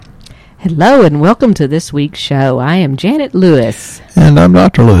Hello and welcome to this week's show. I am Janet Lewis. And I'm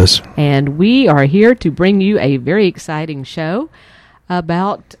Dr. Lewis. And we are here to bring you a very exciting show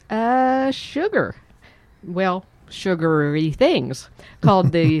about sugar. Well, sugary things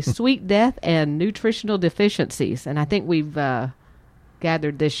called the Sweet Death and Nutritional Deficiencies. And I think we've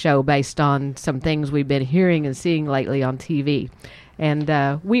gathered this show based on some things we've been hearing and seeing lately on TV.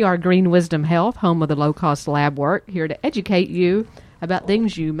 And we are Green Wisdom Health, home of the low-cost lab work, here to educate you about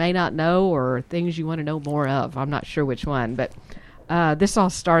things you may not know or things you want to know more of. I'm not sure which one, but this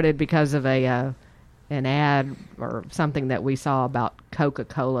all started because of an ad or something that we saw about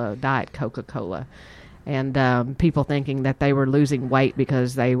Coca-Cola, Diet Coca-Cola, and people thinking that they were losing weight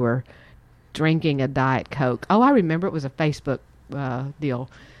because they were drinking a Diet Coke. Oh, I remember it was a Facebook deal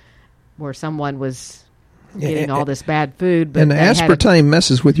where someone was getting all this bad food. But and the aspartame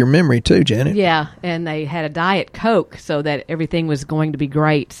messes with your memory too, Janet. Yeah, and they had a Diet Coke so that everything was going to be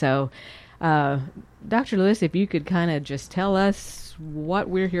great. So, Dr. Lewis, if you could kind of just tell us what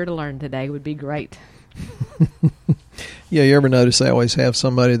we're here to learn today would be great. Yeah, you ever notice they always have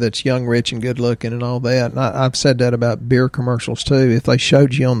somebody that's young, rich, and good-looking and all that? And I've said that about beer commercials too. If they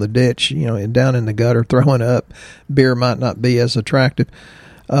showed you on the ditch, and down in the gutter throwing up, beer might not be as attractive.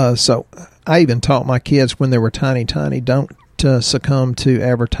 So I even taught my kids when they were tiny, don't succumb to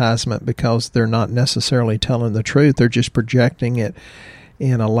advertisement because they're not necessarily telling the truth. They're just projecting it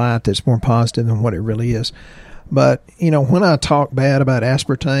in a light that's more positive than what it really is. But, when I talk bad about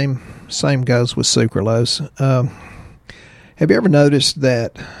aspartame, same goes with sucralose. Have you ever noticed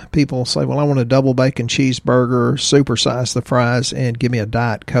that people say, well, I want a double bacon cheeseburger, supersize the fries, and give me a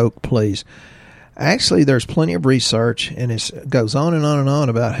Diet Coke, please? Actually, there's plenty of research, and it goes on and on and on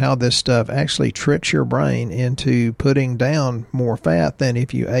about how this stuff actually tricks your brain into putting down more fat than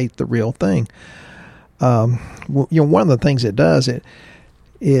if you ate the real thing. One of the things it does,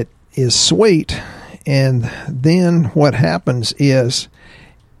 it is sweet, and then what happens is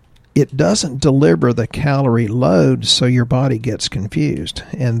it doesn't deliver the calorie load, so your body gets confused.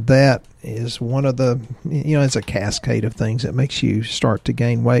 And that is one of the, it's a cascade of things that makes you start to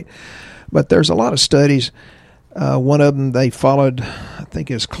gain weight. But there's a lot of studies. One of them, they followed, I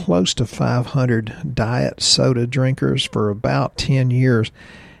think it's close to 500 diet soda drinkers for about 10 years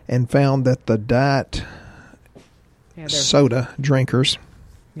and found that the diet soda drinkers,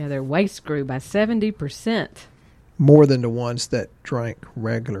 their waist grew by 70%. More than the ones that drank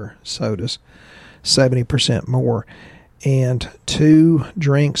regular sodas, 70% more. And 2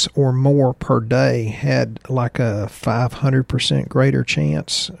 drinks or more per day had like a 500% greater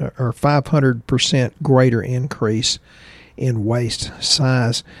chance or 500% greater increase in waist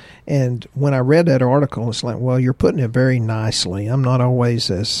size. And when I read that article, it's like, well, you're putting it very nicely. I'm not always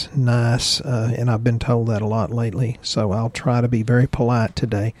as nice, and I've been told that a lot lately, so I'll try to be very polite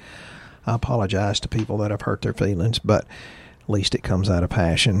today. I apologize to people that have hurt their feelings, but at least it comes out of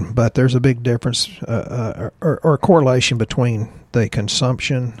passion. But there's a big difference or correlation between the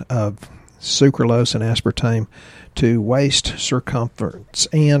consumption of sucralose and aspartame to waist circumference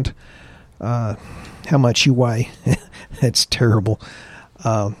and how much you weigh. It's terrible.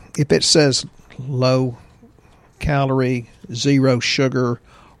 If it says low calorie, zero sugar,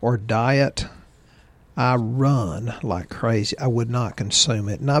 or diet, I run like crazy. I would not consume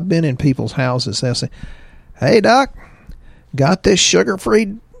it. And I've been in people's houses. They'll say, hey, Doc, got this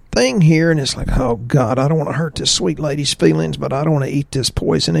sugar-free thing here. And it's like, oh, God, I don't want to hurt this sweet lady's feelings, but I don't want to eat this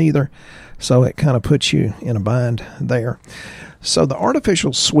poison either. So it kind of puts you in a bind there. So the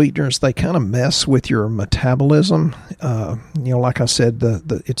artificial sweeteners, they kind of mess with your metabolism. Like I said,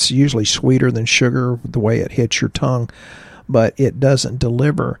 it's usually sweeter than sugar the way it hits your tongue, but it doesn't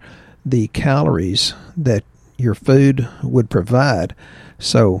deliver the calories that your food would provide.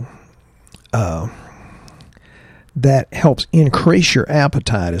 So that helps increase your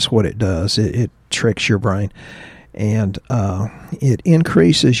appetite is what it does. It tricks your brain. And it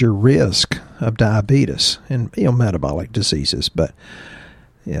increases your risk of diabetes and metabolic diseases. But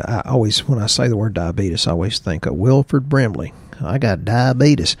I always, when I say the word diabetes, I always think of Wilford Brimley. I got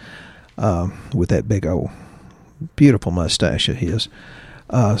diabetes with that big old beautiful mustache of his.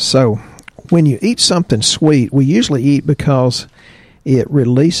 So when you eat something sweet, we usually eat because it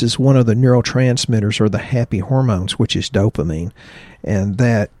releases one of the neurotransmitters or the happy hormones, which is dopamine, and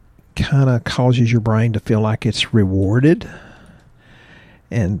that kind of causes your brain to feel like it's rewarded.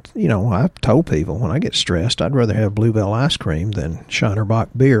 And, I've told people when I get stressed, I'd rather have Bluebell ice cream than Shinerbach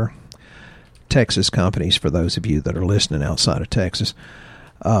beer. Texas companies, for those of you that are listening outside of Texas.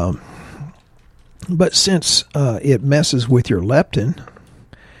 But since it messes with your leptin,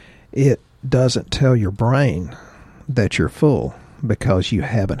 it doesn't tell your brain that you're full. because you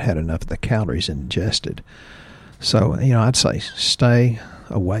haven't had enough of the calories ingested. So, I'd say stay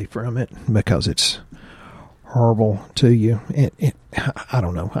away from it because it's horrible to you. I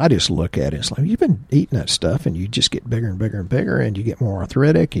don't know. I just look at it. It's like you've been eating that stuff and you just get bigger and bigger and bigger, and you get more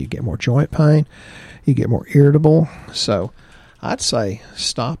arthritic, you get more joint pain, you get more irritable. So I'd say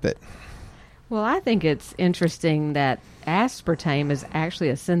stop it. Well, I think it's interesting that aspartame is actually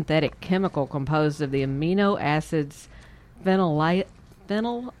a synthetic chemical composed of the amino acids phenylalanine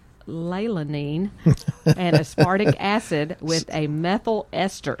and aspartic acid with a methyl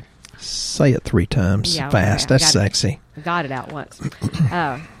ester. Say it 3 times fast. That's sexy. Got it out once.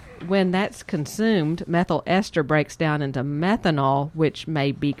 When that's consumed, methyl ester breaks down into methanol, which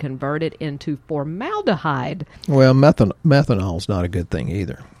may be converted into formaldehyde. Well, methanol's not a good thing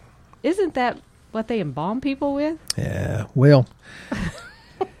either. Isn't that what they embalm people with? Yeah, well...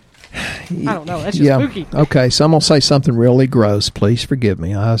 I don't know. That's just spooky. Okay, so I'm going to say something really gross. Please forgive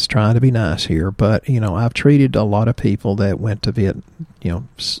me. I was trying to be nice here. But, I've treated a lot of people that went to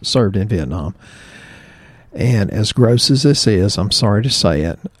served in Vietnam. And as gross as this is, I'm sorry to say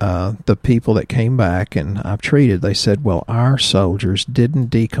it, the people that came back and I've treated, they said, well, our soldiers didn't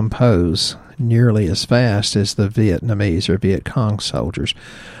decompose nearly as fast as the Vietnamese or Viet Cong soldiers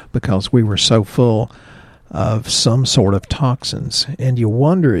because we were so full of some sort of toxins. And you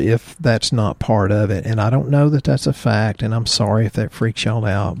wonder if that's not part of it. And I don't know that that's a fact, and I'm sorry if that freaks y'all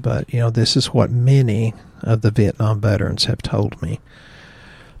out, but, this is what many of the Vietnam veterans have told me.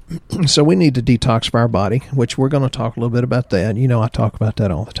 So we need to detoxify our body, which we're going to talk a little bit about that. I talk about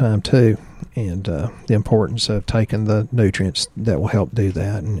that all the time, too, and the importance of taking the nutrients that will help do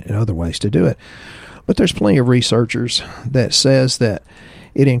that and other ways to do it. But there's plenty of researchers that says that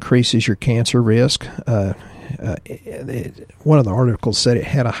it increases your cancer risk. One of the articles said it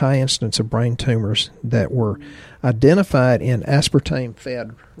had a high incidence of brain tumors that were identified in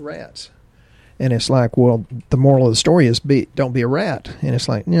aspartame-fed rats. And it's like, well, the moral of the story is don't be a rat. And it's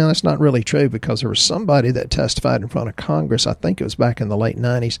like, that's not really true because there was somebody that testified in front of Congress, I think it was back in the late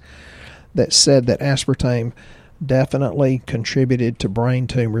 90s, that said that aspartame definitely contributed to brain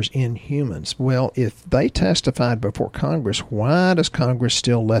tumors in humans. Well, if they testified before Congress, why does Congress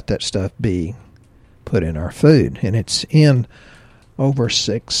still let that stuff be put in our food? And it's in over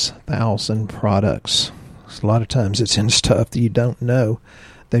 6,000 products. A lot of times it's in stuff that you don't know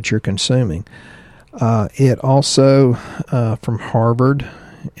that you're consuming. It also, from Harvard,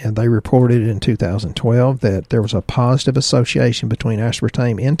 and they reported in 2012 that there was a positive association between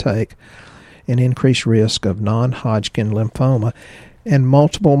aspartame intake and increased risk of non-Hodgkin lymphoma and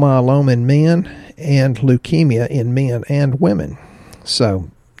multiple myeloma in men and leukemia in men and women. So,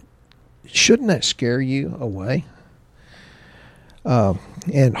 shouldn't that scare you away?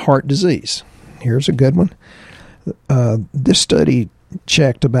 And heart disease. Here's a good one. This study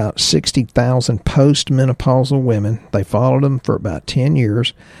checked about 60,000 post-menopausal women. They followed them for about 10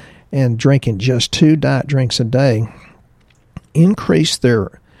 years, and drinking just 2 diet drinks a day increased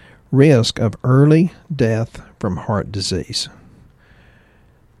their risk of early death from heart disease.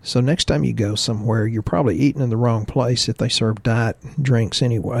 So next time you go somewhere, you're probably eating in the wrong place if they serve diet drinks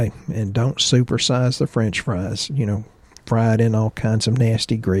anyway. And don't supersize the French fries, fried in all kinds of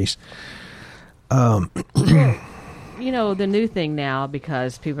nasty grease. The new thing now,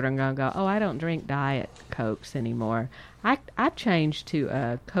 because people are going to go, I don't drink Diet Cokes anymore. I've changed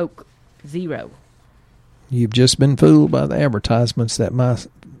to Coke Zero. You've just been fooled by the advertisements that my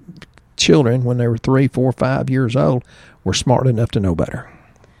children, when they were 3, 4, 5 years old, were smart enough to know better.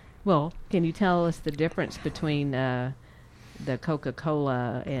 Well, can you tell us the difference between the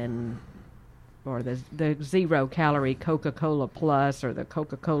Coca-Cola or the 0 calorie Coca-Cola Plus or the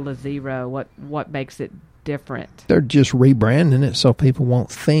Coca-Cola Zero? What makes it different? They're just rebranding it so people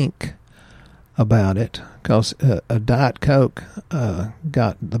won't think about it, because a Diet Coke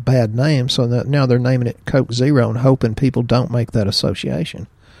got the bad name, so that now they're naming it Coke Zero and hoping people don't make that association.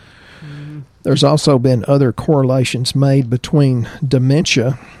 Mm-hmm. There's also been other correlations made between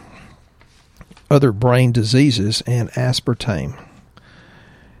dementia, other brain diseases, and aspartame.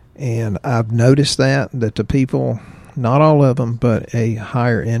 And I've noticed that the people, not all of them, but a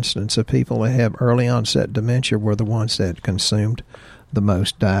higher incidence of people that have early onset dementia were the ones that consumed the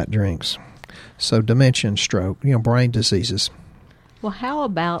most diet drinks. So dementia and stroke, brain diseases. Well, how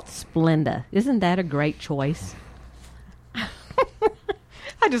about Splenda? Isn't that a great choice?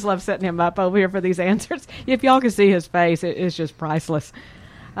 I just love setting him up over here for these answers. If y'all could see his face, it's just priceless.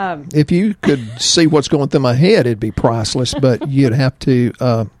 If you could see what's going through my head, it'd be priceless, but you'd have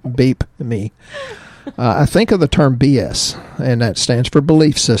to beep me. I think of the term BS, and that stands for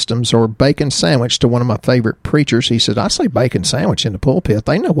belief systems, or bacon sandwich. To one of my favorite preachers, he said, I say bacon sandwich in the pulpit.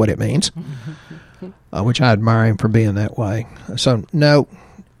 They know what it means, which I admire him for being that way. So, no,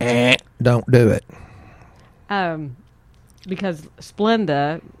 don't do it. Because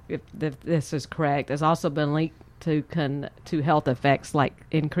Splenda, if this is correct, has also been linked to health effects like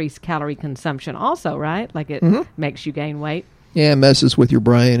increased calorie consumption also, right? Like it makes you gain weight. Yeah, it messes with your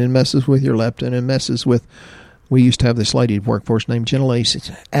brain and messes with your leptin and messes with, we used to have this lady at workforce named Genelise. It's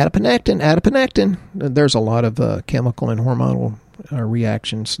adiponectin. There's a lot of chemical and hormonal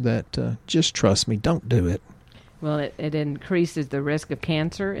reactions that, just trust me, don't do it. Well, it increases the risk of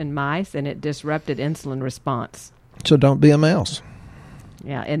cancer in mice, and it disrupted insulin response. So don't be a mouse.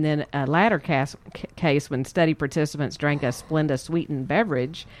 Yeah, and then a latter case when study participants drank a Splenda sweetened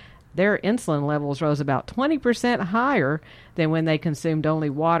beverage, their insulin levels rose about 20% higher than when they consumed only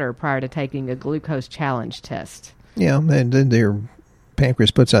water prior to taking a glucose challenge test. Yeah, and then their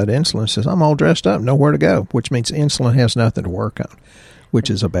pancreas puts out insulin and says, I'm all dressed up, nowhere to go, which means insulin has nothing to work on, which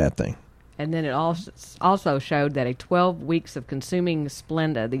is a bad thing. And then it also showed that 12 weeks of consuming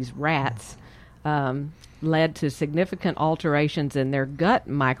Splenda, these rats, led to significant alterations in their gut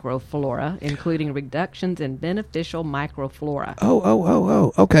microflora, including reductions in beneficial microflora.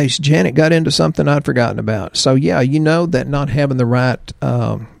 Oh. Okay, so Janet got into something I'd forgotten about. So, yeah, you know that not having the right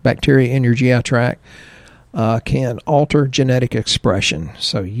bacteria in your GI tract can alter genetic expression.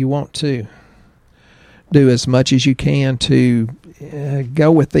 So you want to do as much as you can to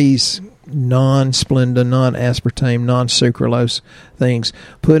go with these non-Splenda, non-aspartame, non-sucralose things.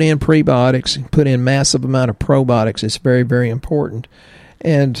 Put in prebiotics, put in massive amount of probiotics. It's very, very important.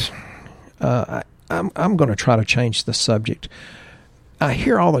 And I'm going to try to change the subject. I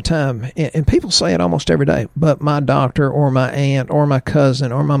hear all the time, and people say it almost every day, but my doctor or my aunt or my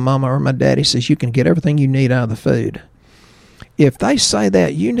cousin or my mama or my daddy says you can get everything you need out of the food. If they say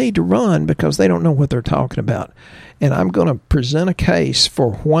that, you need to run because they don't know what they're talking about. And I'm going to present a case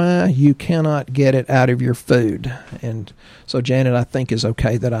for why you cannot get it out of your food. And so, Janet, I think is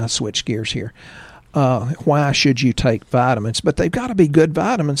okay that I switch gears here. Why should you take vitamins? But they've got to be good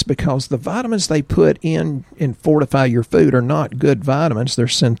vitamins because the vitamins they put in and fortify your food are not good vitamins. They're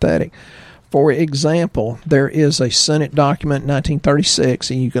synthetic. For example, there is a Senate document in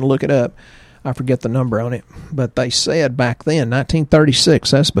 1936, and you can look it up. I forget the number on it, but they said back then, 1936,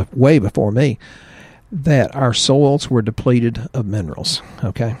 that's way before me, that our soils were depleted of minerals.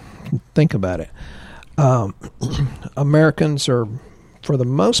 Okay? Think about it. Americans are, for the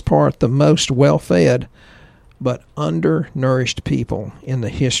most part, the most well-fed but undernourished people in the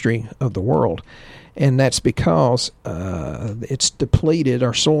history of the world. And that's because it's depleted,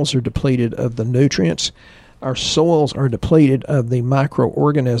 our soils are depleted of the nutrients. Our soils are depleted of the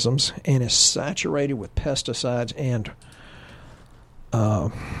microorganisms and is saturated with pesticides and,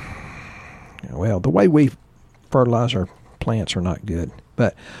 the way we fertilize our plants are not good.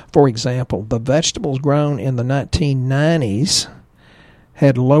 But, for example, the vegetables grown in the 1990s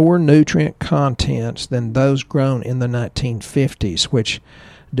had lower nutrient contents than those grown in the 1950s, which,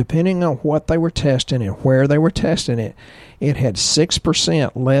 depending on what they were testing and where they were testing it, it had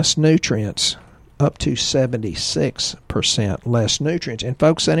 6% less nutrients, up to 76% less nutrients. And,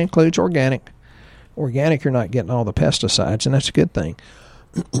 folks, that includes organic. Organic, you're not getting all the pesticides, and that's a good thing.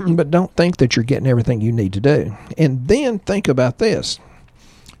 But don't think that you're getting everything you need to do. And then think about this.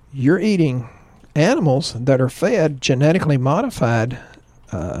 You're eating animals that are fed genetically modified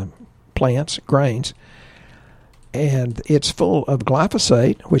plants, grains, and it's full of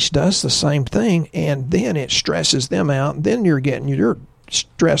glyphosate, which does the same thing, and then it stresses them out. Then you're getting your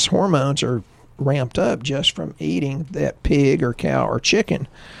stress hormones are ramped up just from eating that pig or cow or chicken.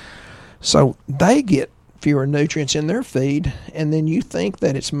 So they get fewer nutrients in their feed, and then you think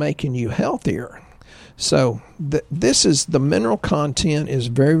that it's making you healthier. So this is the mineral content is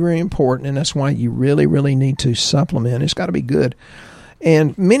very, very important, and that's why you really, really need to supplement. It's got to be good.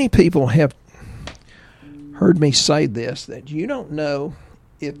 And many people have heard me say this, that you don't know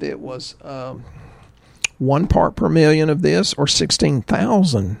if it was 1 part per million of this or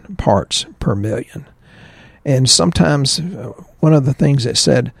 16,000 parts per million. And sometimes one of the things that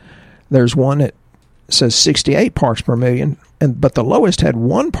said, there's one that says 68 parts per million, but the lowest had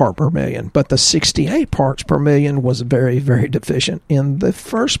 1 part per million, but the 68 parts per million was very, very deficient in the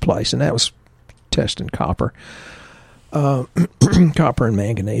first place, and that was testing copper, copper and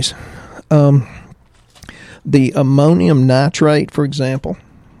manganese. The ammonium nitrate, for example,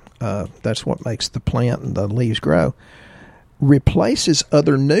 that's what makes the plant and the leaves grow, replaces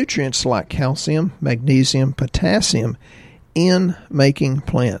other nutrients like calcium, magnesium, potassium in making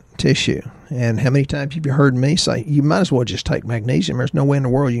plant tissue. And how many times have you heard me say, you might as well just take magnesium. There's no way in the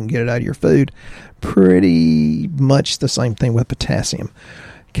world you can get it out of your food. Pretty much the same thing with potassium.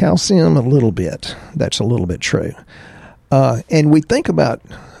 Calcium, a little bit. That's a little bit true. And we think about,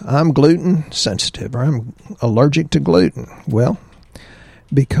 I'm gluten sensitive, or I'm allergic to gluten. Well,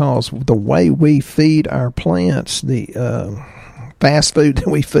 because the way we feed our plants, the fast food that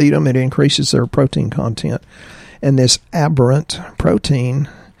we feed them, it increases their protein content. And this aberrant protein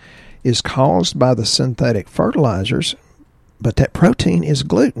is caused by the synthetic fertilizers, but that protein is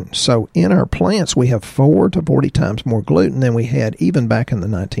gluten. So in our plants, we have 4 to 40 times more gluten than we had even back in the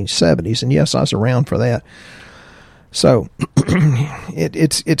 1970s. And yes, I was around for that. So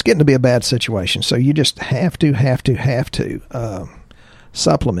it's getting to be a bad situation. So you just have to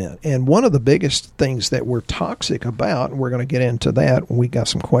supplement. And one of the biggest things that we're toxic about, and we're going to get into that, we got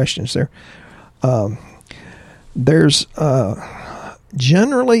some questions there. There's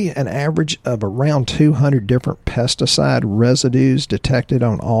generally an average of around 200 different pesticide residues detected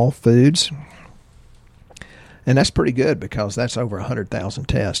on all foods. And that's pretty good because that's over 100,000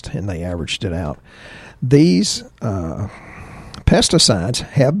 tests, and they averaged it out. These pesticides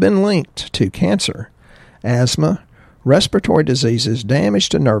have been linked to cancer, asthma, respiratory diseases, damage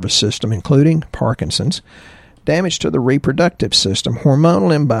to nervous system, including Parkinson's, damage to the reproductive system,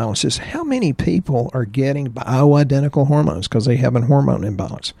 hormonal imbalances. How many people are getting bioidentical hormones because they have a hormone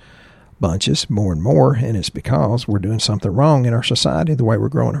imbalance? Bunches, more and more, and it's because we're doing something wrong in our society, the way we're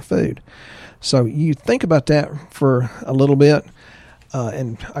growing our food. So you think about that for a little bit,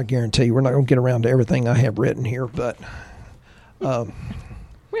 and I guarantee you we're not going to get around to everything I have written here, but...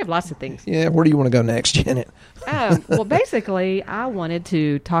 we have lots of things. Yeah, where do you want to go next, Janet? Well, basically, I wanted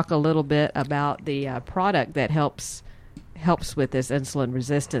to talk a little bit about the product that helps with this insulin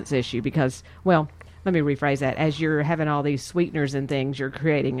resistance issue because, well, let me rephrase that. As you're having all these sweeteners and things, you're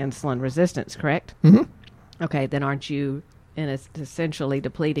creating insulin resistance, correct? Mm-hmm. Okay, then aren't you essentially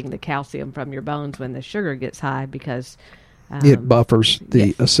depleting the calcium from your bones when the sugar gets high because... it buffers the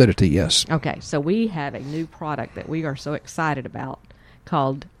yes. acidity, yes. Okay, so we have a new product that we are so excited about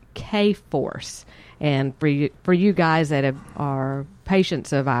called K-Force. And for you guys that are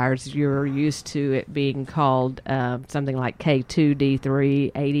patients of ours, you're used to it being called something like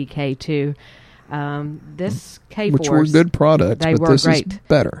K2D3, 80K2. This K-Force... which were good products, they but were this great. is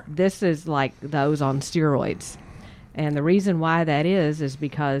better. This is like those on steroids. And the reason why that is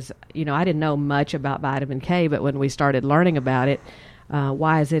because, I didn't know much about vitamin K, but when we started learning about it,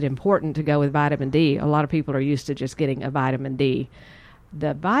 why is it important to go with vitamin D? A lot of people are used to just getting a vitamin D.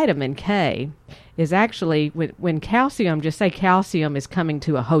 The vitamin K is actually, when calcium, just say calcium is coming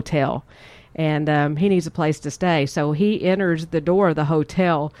to a hotel, and he needs a place to stay. So he enters the door of the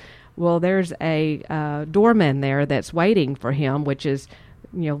hotel. Well, there's a doorman there that's waiting for him, which is,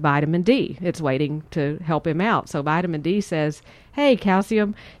 vitamin D. It's waiting to help him out. So vitamin D says, hey,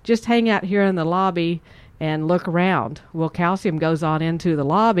 calcium, just hang out here in the lobby and look around. Well, calcium goes on into the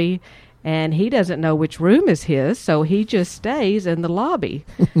lobby, and he doesn't know which room is his, so he just stays in the lobby.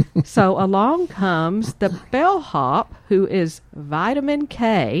 So along comes the bellhop, who is vitamin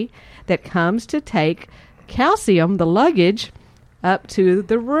K, that comes to take calcium, the luggage, up to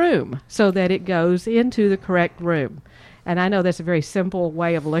the room so that it goes into the correct room. And I know that's a very simple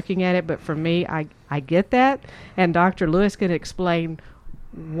way of looking at it, but for me, I get that. And Dr. Lewis can explain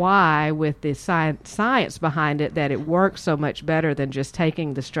why, with the science behind it, that it works so much better than just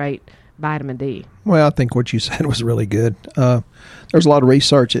taking the straight vitamin D. Well, I think what you said was really good. There's a lot of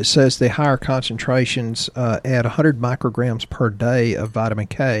research that says the higher concentrations at 100 micrograms per day of vitamin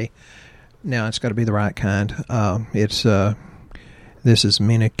K. Now, it's got to be the right kind. This is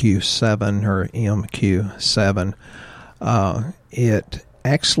MinQ7 or MQ7. It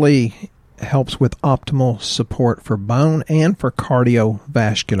actually helps with optimal support for bone and for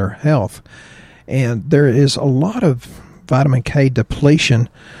cardiovascular health. And there is a lot of vitamin K depletion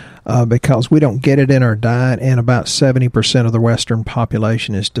because we don't get it in our diet, and about 70% of the Western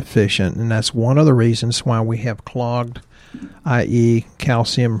population is deficient. And that's one of the reasons why we have clogged, i.e.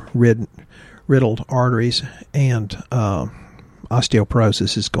 calcium-riddled arteries, and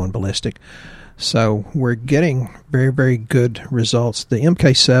osteoporosis is going ballistic. So we're getting very, very good results. The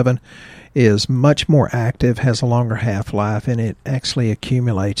MK7 is much more active, has a longer half-life, and it actually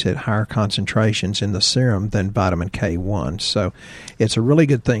accumulates at higher concentrations in the serum than vitamin K1. So it's a really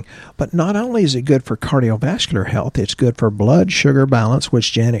good thing. But not only is it good for cardiovascular health, it's good for blood sugar balance,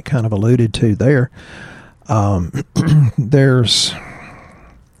 which Janet kind of alluded to there. There's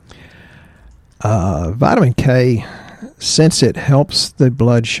vitamin K. Since it helps the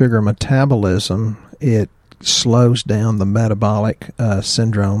blood sugar metabolism, it slows down the metabolic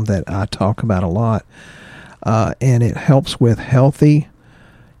syndrome that I talk about a lot, and it helps with healthy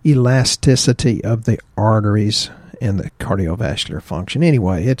elasticity of the arteries and the cardiovascular function.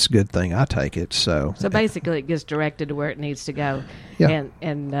 Anyway, it's a good thing. I take it. So basically it gets directed to where it needs to go. Yeah.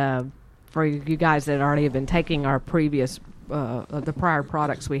 And for you guys that already have been taking our previous the prior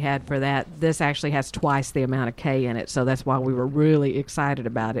products we had for that, this actually has twice the amount of K in it. So that's why we were really excited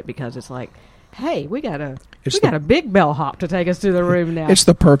about it, because it's like, hey, we got a big bellhop to take us to the room now. It's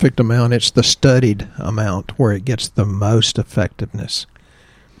the perfect amount. It's the studied amount where it gets the most effectiveness.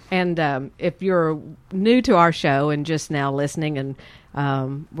 And if you're new to our show and just now listening, and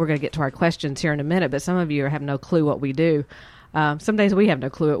we're going to get to our questions here in a minute, but some of you have no clue what we do. Some days we have no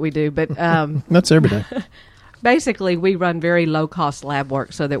clue what we do, but that's every day. Basically, we run very low-cost lab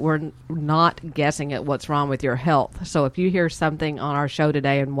work so that we're not guessing at what's wrong with your health. So if you hear something on our show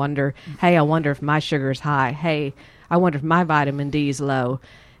today and wonder, hey, I wonder if my sugar's high. Hey, I wonder if my vitamin D is low.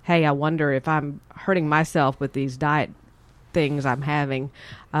 Hey, I wonder if I'm hurting myself with these diet things I'm having.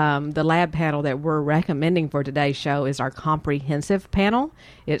 The lab panel that we're recommending for today's show is our comprehensive panel.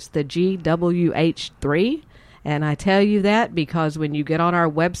 It's the GWH3. And I tell you that because when you get on our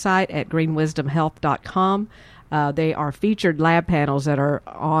website at greenwisdomhealth.com, they are featured lab panels that are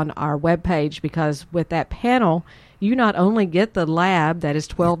on our webpage, because with that panel, you not only get the lab, that is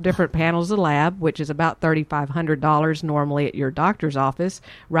 12 different panels of lab, which is about $3,500 normally at your doctor's office.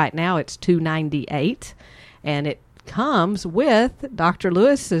 Right now it's $298, and it comes with Dr.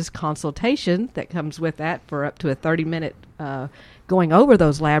 Lewis's consultation that comes with that for up to a 30-minute going over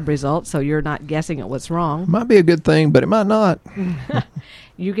those lab results, so you're not guessing at what's wrong. Might be a good thing, but it might not.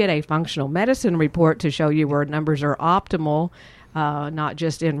 You get a functional medicine report to show you where numbers are optimal, not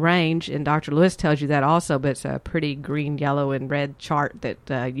just in range, and Dr. Lewis tells you that also, but it's a pretty green, yellow, and red chart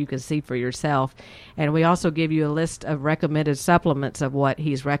that you can see for yourself. And we also give you a list of recommended supplements of what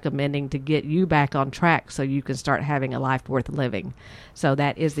he's recommending to get you back on track so you can start having a life worth living. So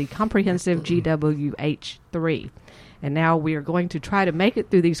that is the comprehensive GWH3. And now we are going to try to make it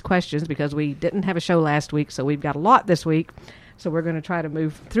through these questions because we didn't have a show last week, so we've got a lot this week. So we're going to try to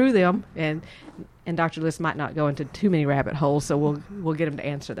move through them, and Dr. List might not go into too many rabbit holes, so we'll get him to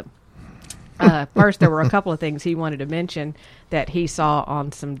answer them. First, there were a couple of things he wanted to mention that he saw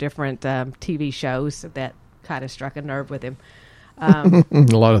on some different TV shows that kind of struck a nerve with him. A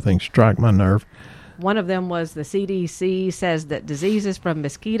lot of things strike my nerve. One of them was the CDC says that diseases from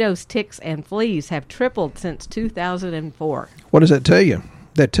mosquitoes, ticks, and fleas have tripled since 2004. What does that tell you?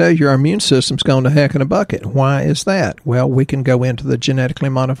 That tells you our immune system's gone to heck in a bucket. Why is that? Well, we can go into the genetically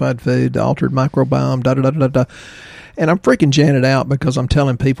modified food, the altered microbiome, da-da-da-da-da. And I'm freaking Janet out because I'm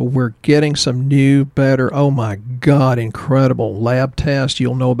telling people we're getting some new, better, oh my God, incredible lab tests.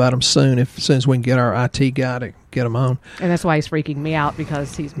 You'll know about them soon as soon as we can get our IT guy to get them on. And that's why he's freaking me out,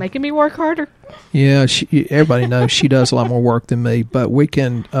 because he's making me work harder. Yeah, everybody knows she does a lot more work than me, but we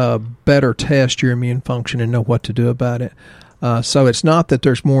can better test your immune function and know what to do about it. So it's not that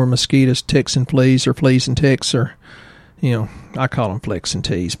there's more mosquitoes, ticks, and fleas, or fleas and ticks, or, I call them flicks and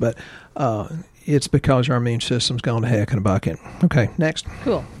teas, but it's because our immune system's gone to heck in a bucket. Okay, next.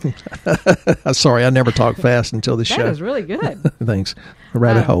 Cool. Sorry, I never talk fast until this show. That was really good. Thanks. A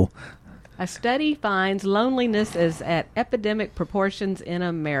rabbit hole. A study finds loneliness is at epidemic proportions in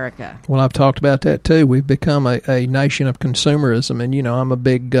America. Well, I've talked about that too. We've become a nation of consumerism, and I'm a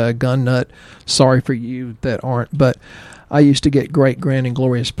big gun nut. Sorry for you that aren't, but I used to get great, grand, and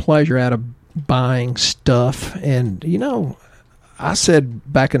glorious pleasure out of buying stuff. And I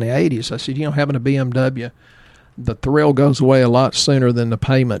said back in the 80s, I said, having a BMW, the thrill goes away a lot sooner than the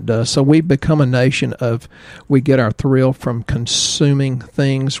payment does. So we've become a nation we get our thrill from consuming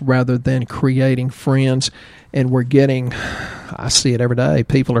things rather than creating friends. And I see it every day.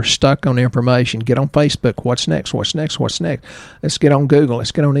 People are stuck on information. Get on Facebook. What's next? What's next? What's next? Let's get on Google.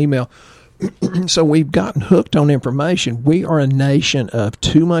 Let's get on email. So we've gotten hooked on information. We are a nation of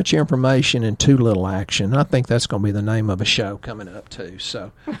too much information and too little action. I think that's going to be the name of a show coming up too.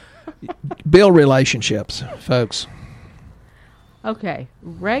 So build relationships, folks. Okay.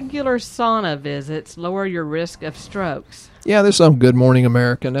 Regular sauna visits lower your risk of strokes. Yeah, this is on Good Morning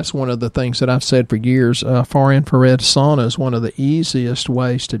America, and that's one of the things that I've said for years. Far infrared sauna is one of the easiest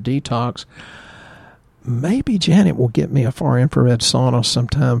ways to detox. Maybe Janet will get me a far infrared sauna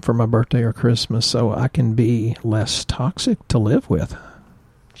sometime for my birthday or Christmas so I can be less toxic to live with.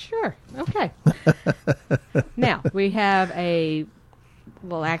 Sure. Okay. Now, we have it's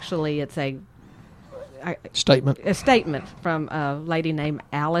a statement. A statement from a lady named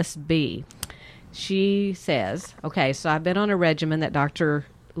Alice B. She says, okay, so I've been on a regimen that Dr.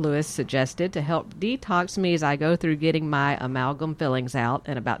 Lewis suggested to help detox me as I go through getting my amalgam fillings out,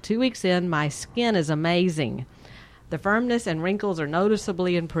 and about 2 weeks in, my skin is amazing. The firmness and wrinkles are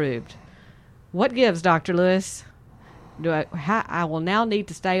noticeably improved. What gives, Dr. Lewis? I will now need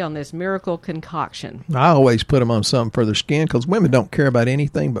to stay on this miracle concoction. I always put them on something for their skin because women don't care about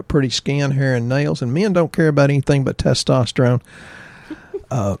anything but pretty skin, hair, and nails, and men don't care about anything but testosterone.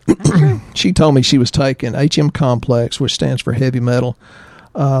 She told me she was taking HM Complex, which stands for heavy metal,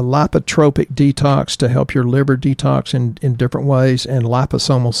 lipotropic detox to help your liver detox in different ways, and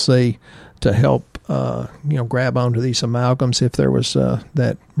liposomal C to help grab onto these amalgams if there was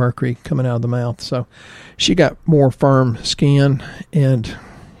that mercury coming out of the mouth. So she got more firm skin, and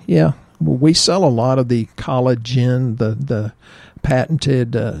we sell a lot of the collagen, the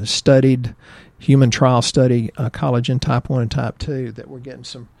patented, studied, human trial study collagen type 1 and type 2 that we're getting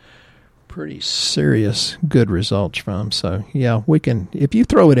some pretty serious good results from. So we can, if you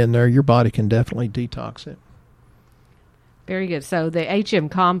throw it in there, your body can definitely detox it. Very good. So the HM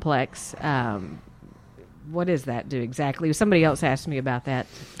Complex, what does that do exactly? Somebody else asked me about that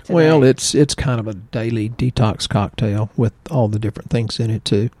today. Well, it's kind of a daily detox cocktail with all the different things in it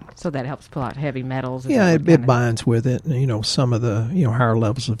too. So that helps pull out heavy metals. It binds with it. Some of the higher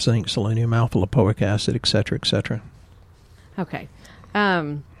levels of zinc, selenium, alpha lipoic acid, et cetera, et cetera. Okay.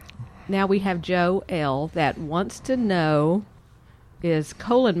 Now we have Joe L. that wants to know, is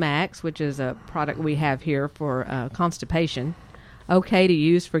Colon Max, which is a product we have here for constipation, okay to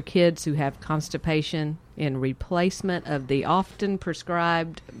use for kids who have constipation in replacement of the often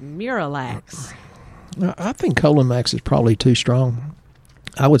prescribed Miralax? I think Colon Max is probably too strong.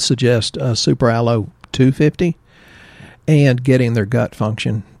 I would suggest Super Aloe 250 and getting their gut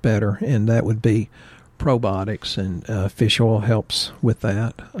function better, and that would be probiotics, and fish oil helps with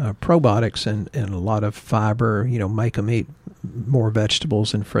that. Probiotics and a lot of fiber, make them eat more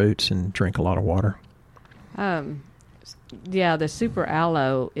vegetables and fruits and drink a lot of water. The Super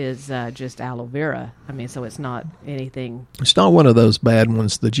Aloe is just aloe vera. So it's not anything. It's not one of those bad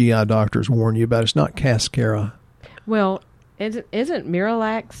ones the GI doctors warn you about. It's not Cascara. Well, isn't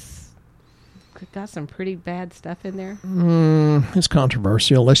Miralax got some pretty bad stuff in there? It's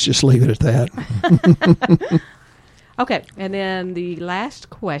controversial. Let's just leave it at that. Okay, and then the last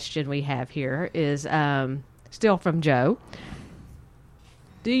question we have here is still from Joe.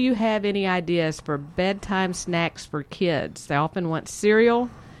 Do you have any ideas for bedtime snacks for kids? They often want cereal,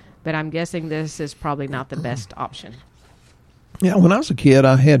 but I'm guessing this is probably not the best option. Yeah, when I was a kid,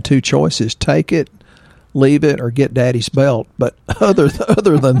 I had two choices: take it, leave it, or get Daddy's belt. But other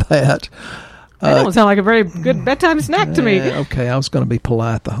than that, that don't sound like a very good bedtime snack to me. Okay, I was going to be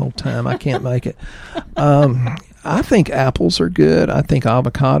polite the whole time. I can't make it. I think apples are good. I think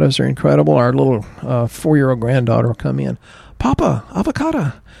avocados are incredible. Our little 4-year-old granddaughter will come in, Papa,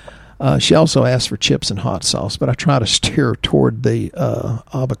 avocado. She also asks for chips and hot sauce, but I try to steer her toward the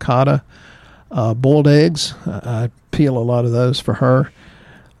avocado. Boiled eggs, I peel a lot of those for her.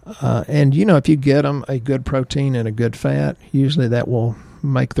 And, if you get them a good protein and a good fat, usually that will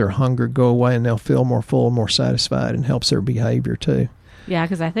make their hunger go away and they'll feel more full, more satisfied, and helps their behavior too. Yeah,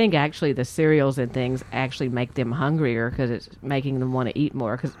 because I think actually the cereals and things actually make them hungrier because it's making them want to eat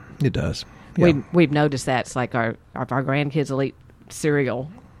more. Cause it does. Yeah. We've noticed that. It's like our grandkids will eat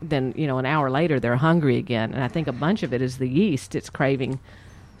cereal, then, an hour later they're hungry again. And I think a bunch of it is the yeast. It's craving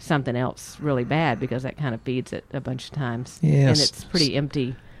something else really bad because that kind of feeds it a bunch of times. Yes. And it's pretty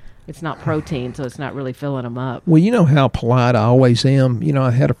empty. It's not protein, so it's not really filling them up. Well, you know how polite I always am.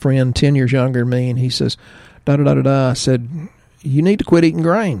 I had a friend 10 years younger than me, and he says, da-da-da-da-da. I said, you need to quit eating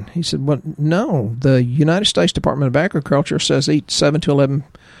grain. He said, well, no, the United States Department of Agriculture says eat 7 to 11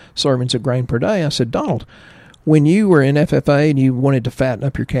 servings of grain per day. I said, Donald, when you were in FFA and you wanted to fatten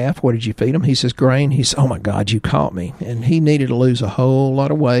up your calf, what did you feed him? He says, grain. He said, oh, my God, you caught me. And he needed to lose a whole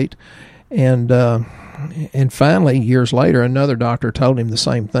lot of weight. And finally, years later, another doctor told him the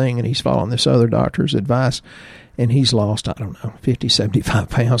same thing, and he's following this other doctor's advice, and he's lost, 50, 75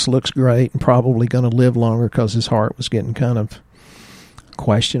 pounds, looks great, and probably going to live longer because his heart was getting kind of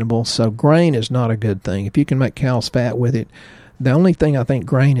questionable. So grain is not a good thing. If you can make cows fat with it, the only thing I think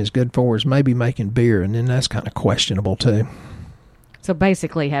grain is good for is maybe making beer, and then that's kind of questionable too. So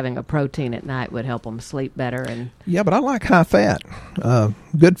basically having a protein at night would help them sleep better. Yeah, but I like high fat,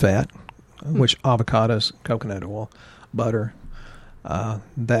 good fat. Which avocados, coconut oil, butter,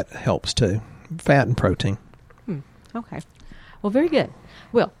 that helps too. Fat and protein. Okay. Well, very good.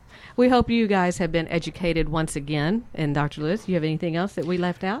 Well, we hope you guys have been educated once again. And Dr. Lewis, you have anything else that we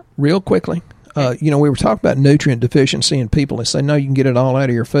left out? Real quickly, We were talking about nutrient deficiency in people that say, no, you can get it all out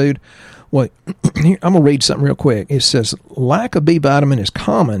of your food. Well, I'm going to read something real quick. It says, lack of B vitamin is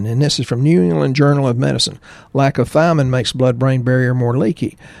common, and this is from New England Journal of Medicine. Lack of thiamine makes blood-brain barrier more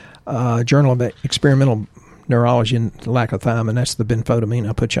leaky. Journal of Experimental Neurology, and lack of thiamine, that's the benfotiamine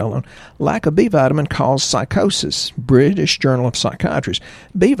I put y'all on. Lack of B vitamin causes psychosis. British Journal of Psychiatry.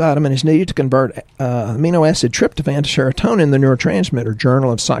 B vitamin is needed to convert amino acid tryptophan to serotonin, the neurotransmitter.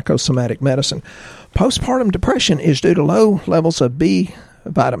 Journal of Psychosomatic Medicine. Postpartum depression is due to low levels of B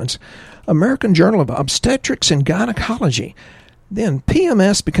vitamins. American Journal of Obstetrics and Gynecology. Then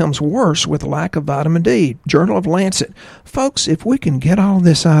PMS becomes worse with lack of vitamin D. Journal of Lancet. Folks, if we can get all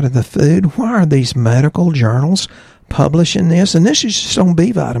this out of the food, why are these medical journals publishing this? And this is just on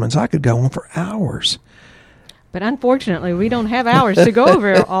B vitamins. I could go on for hours. But unfortunately, we don't have hours to go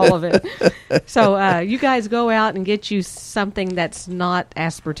over all of it. So you guys go out and get you something that's not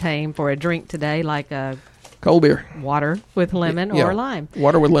aspartame for a drink today, like a cold beer, water with lemon or lime.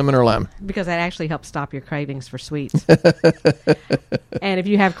 Water with lemon or lime. Because that actually helps stop your cravings for sweets. And if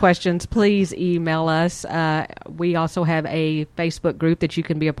you have questions, please email us. We also have a Facebook group that you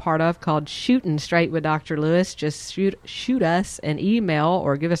can be a part of called Shootin' Straight with Dr. Lewis. Just shoot us an email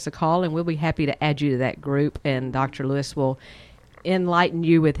or give us a call, and we'll be happy to add you to that group. And Dr. Lewis will enlighten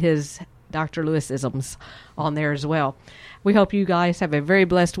you with his Dr. Lewis-isms on there as well. We hope you guys have a very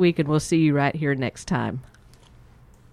blessed week, and we'll see you right here next time.